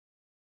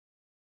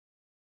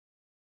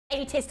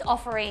latest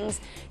offerings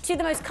to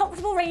the most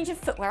comfortable range of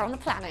footwear on the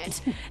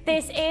planet.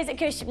 This is a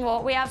Cushion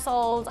Walk. We have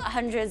sold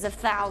hundreds of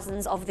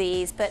thousands of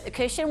these, but the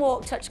Cushion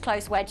Walk Touch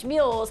Close Wedge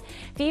Mules,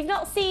 if you've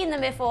not seen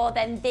them before,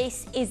 then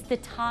this is the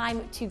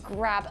time to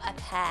grab a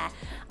pair.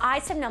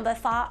 Item number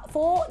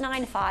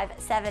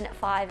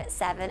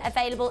 495757,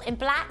 available in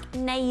black,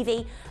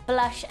 navy,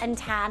 blush and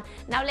tan.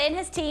 Now Lynn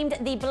has teamed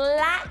the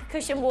black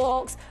Cushion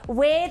Walks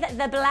with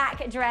the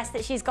black dress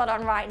that she's got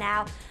on right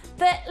now.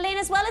 But Lynn,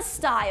 as well as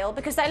style,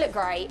 because they look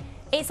great,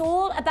 it's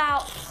all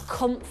about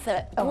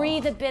comfort,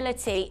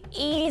 breathability,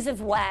 ease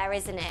of wear,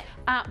 isn't it?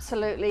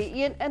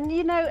 Absolutely. And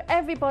you know,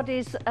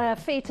 everybody's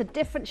feet are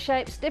different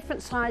shapes,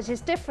 different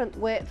sizes, different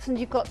widths, and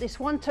you've got this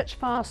one-touch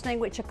fastening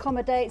which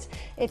accommodates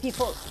if your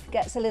foot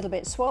gets a little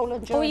bit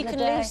swollen during the day. Or you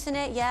can loosen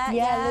it,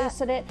 yeah,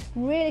 loosen it.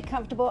 Really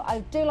comfortable. I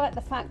do like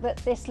the fact that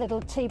this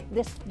little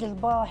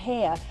bar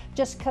here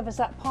just covers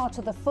that part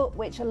of the foot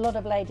which a lot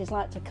of ladies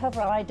like to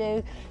cover. I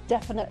do,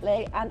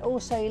 definitely. And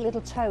also your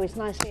little toe is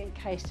nicely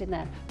encased in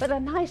there. But they're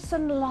nice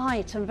and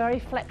light and very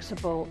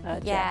flexible,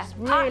 Jess.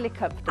 Really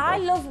comfortable. I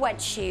love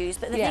wedge shoes,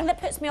 but the thing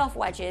that puts me off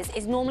wedges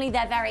is normally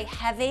they're very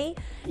heavy,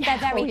 they're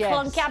very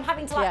clunky. I'm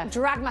having to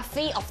drag my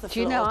feet off the floor.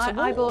 Do you know,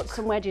 I bought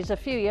some wedges a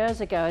few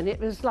years ago, and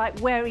it was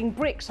like wearing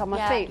bricks on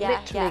my feet,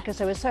 literally, because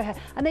they were so heavy.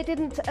 And they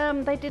didn't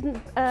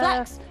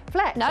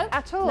flex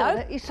at all.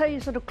 No. So you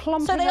sort of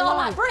clumping So they are along.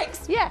 like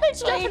bricks. Yeah,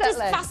 literally just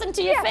fastened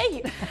to your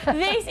feet.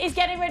 This is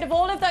getting rid of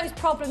all of those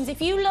problems.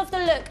 If you love the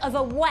look of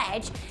a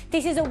wedge,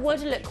 this is a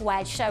wood look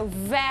wedge, so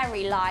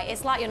very light.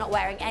 It's like you're not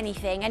wearing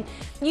anything, and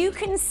you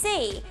can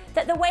see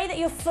that the way that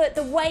your foot,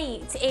 the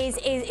weight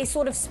is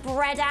sort of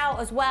spread out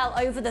as well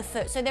over the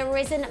foot, so there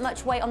isn't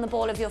much weight on the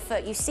ball of your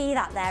foot. You see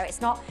that there.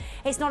 It's not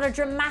a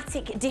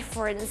dramatic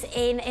difference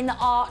in the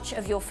arch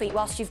of your feet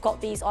whilst you've got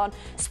these on,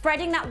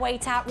 spreading that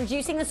weight out,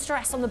 reducing the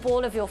stress on the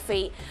ball of your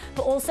feet,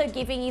 but also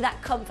giving you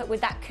that comfort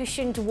with that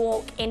cushioned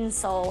walk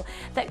insole.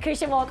 That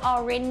Cushion Walk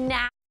are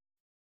renowned.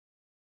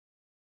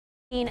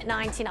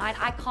 $19.99.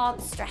 I can't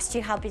stress to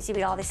you how busy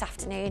we are this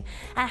afternoon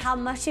and how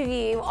much of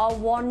you are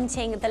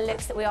wanting the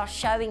looks that we are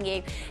showing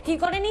you. If you've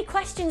got any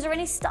questions or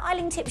any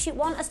styling tips you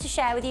want us to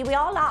share with you, we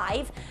are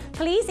live.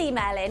 Please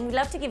email in. We'd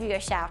love to give you a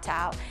shout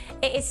out.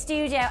 It is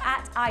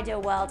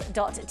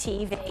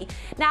studio@idealworld.tv.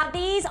 Now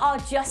these are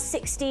just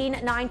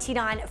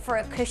 $16.99 for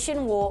a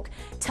Cushion Walk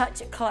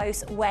Touch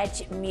Close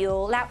Wedge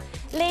Mule. Now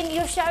Lynn,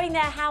 you're showing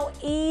there how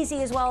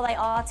easy as well they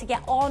are to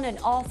get on and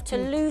off, to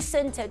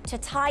loosen, to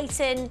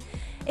tighten.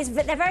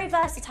 They're very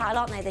versatile,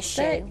 aren't they, this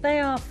shoe?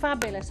 They are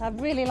fabulous. I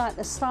really like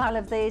the style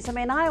of these. I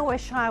mean, I always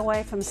shy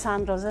away from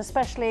sandals,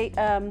 especially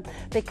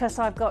because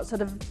I've got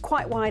sort of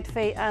quite wide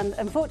feet, and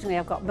unfortunately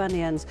I've got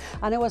bunions.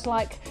 And I always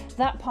like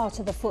that part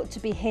of the foot to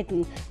be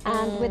hidden.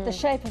 And with the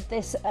shape of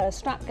this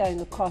strap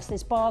going across,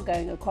 this bar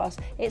going across,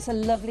 it's a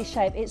lovely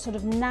shape. It sort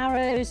of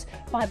narrows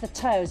by the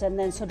toes and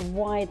then sort of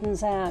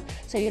widens out.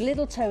 So your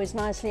little toe is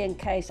nicely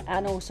encased,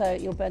 and also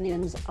your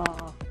bunions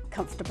are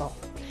comfortable.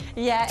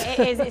 Yeah, it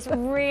is. It's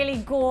really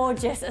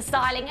gorgeous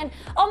styling. And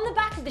on the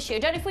back of the shoe, I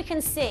don't know if we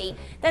can see,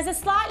 there's a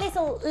slight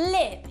little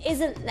lip,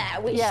 isn't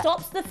there, which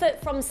stops the foot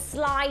from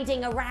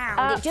sliding around.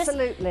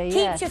 Absolutely, it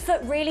just keeps your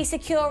foot really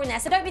secure in there.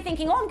 So don't be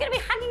thinking, oh, I'm going to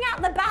be hanging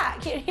out the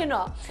back. You're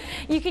not.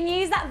 You can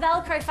use that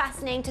Velcro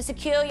fastening to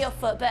secure your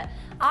foot, but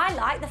I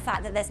like the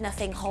fact that there's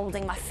nothing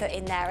holding my foot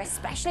in there,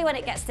 especially when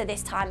it gets to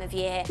this time of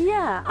year.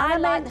 Yeah. I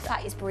like the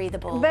fact it's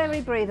breathable.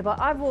 Very breathable.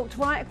 I've walked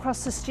right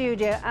across the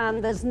studio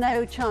and there's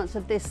no chance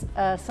of this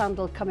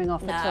sandal coming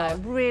off at all.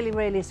 Really,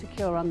 really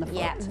secure on the foot.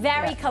 Yeah,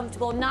 very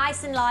comfortable,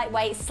 nice and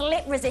lightweight,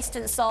 slip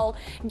resistant sole.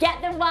 Get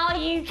them while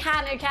you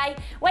can, okay?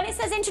 When it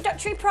says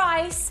introductory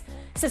price,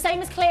 it's the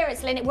same as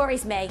clearance, Lynn, it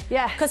worries me.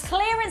 Yeah. Because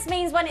clearance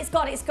means when it's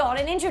gone,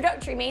 and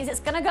introductory means it's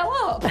going to go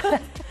up.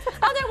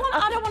 I don't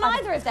want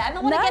either of them.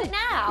 I want to get it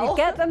now. You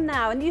get them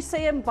now, and you see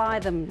them, buy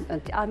them.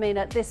 I mean,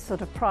 at this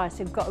sort of price,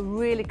 you've got a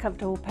really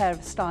comfortable pair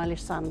of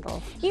stylish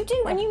sandals. You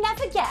do, and you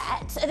never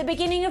get, at the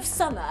beginning of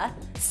summer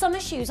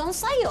shoes on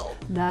sale.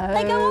 No.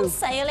 They go on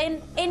sale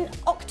in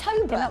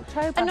October. In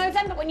October. And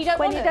November when you don't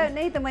want them. When you don't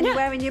need them, when you're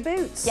wearing your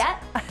boots. Yeah.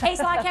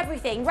 It's like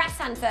everything.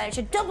 Rattan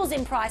furniture doubles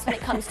in price when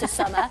it comes to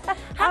summer.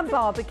 And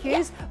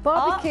barbecues. Yeah.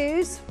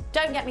 Barbecues.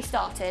 Don't get me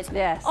started.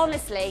 Yes.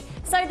 Honestly.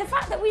 So the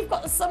fact that we've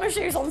got the summer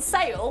shoes on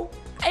sale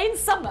in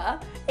summer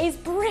is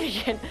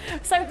brilliant.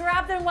 So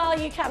grab them while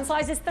you can.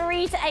 Sizes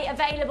 3 to 8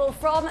 available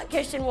from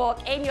Cushion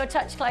Walk in your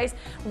Touch Close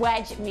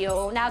Wedge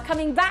Mule. Now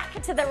coming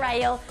back to the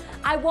rail,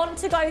 I want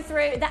to go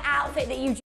through the outfit that you